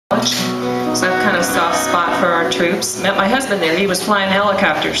So I have kind of a soft spot for our troops. Met my husband there. He was flying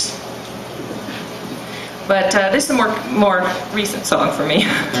helicopters. But this is a more recent song for me.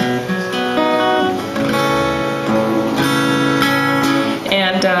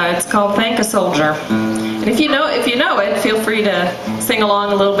 And it's called "Thank a Soldier." And if you know it, feel free to sing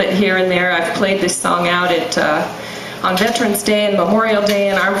along a little bit here and there. I've played this song out on Veterans Day and Memorial Day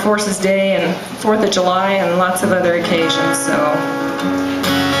and Armed Forces Day and 4th of July and lots of other occasions. So.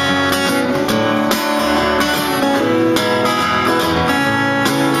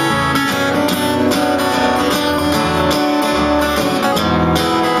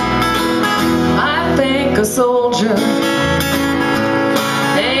 I thank a soldier.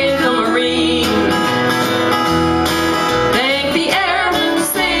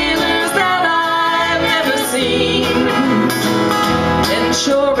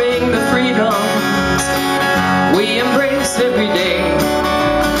 Ensuring the freedoms we embrace every day.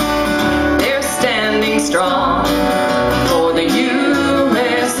 They're standing strong for the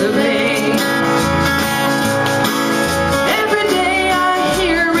U.S. of A. Every day I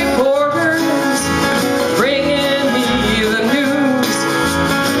hear reporters bringing me the news.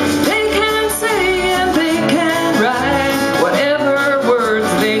 They can say and they can write whatever words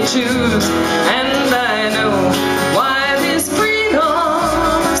they choose, and I know why this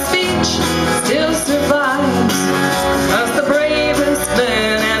still survives, 'cause the bravest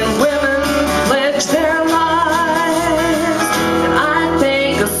men and women pledge their lives. And I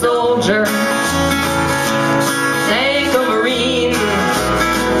thank a soldier, thank a Marine,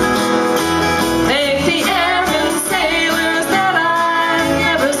 thank the airmen, sailors that I've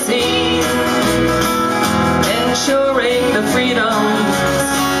never seen, ensuring the freedoms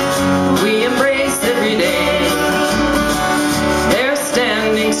we embrace every day. They're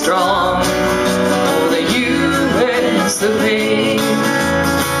standing strong for the U.S. of A.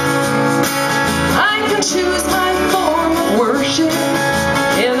 I can choose my form of worship.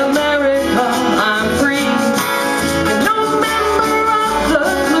 In America I'm free, and no member of the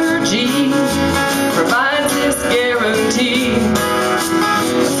clergy provides this guarantee.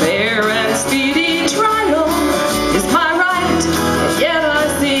 A fair and speedy trial is my right, and yet I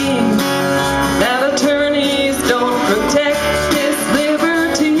see that attorneys don't protect this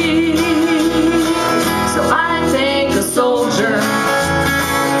liberty. So I thank a soldier,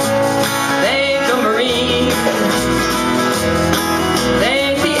 thank a Marine,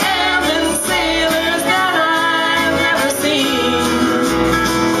 thank the airmen, sailors that I've never seen,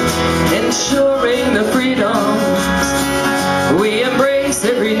 ensuring the freedoms we embrace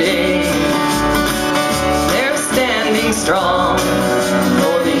every day. They're standing strong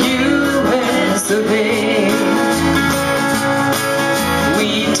for the U.S. of A. We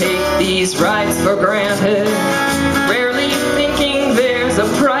take these rights for granted, rarely thinking there's a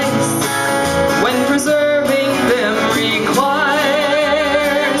price when preserving them requires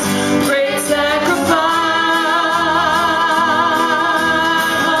great sacrifice.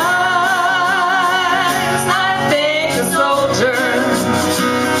 I thank a soldier,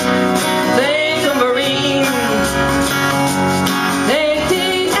 thank a Marine, thank the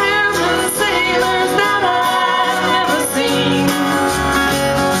airmen, sailors that I've never seen,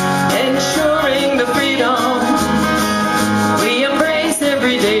 ensuring the freedom we embrace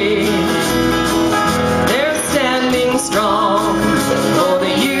every day. They're standing strong for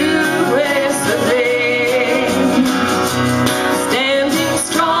the U.S. of A. Standing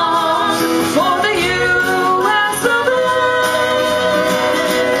strong for the U.S. of A.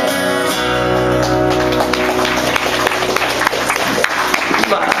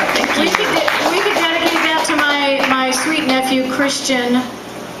 Thank you. We could dedicate that to my sweet nephew, Christian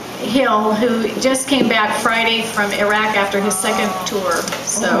Hill, who just came back Friday from Iraq after his second tour.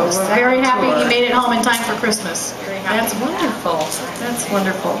 So we're very happy he made it home in time for Christmas. Very happy. That's wonderful. That's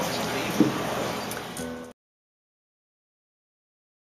wonderful.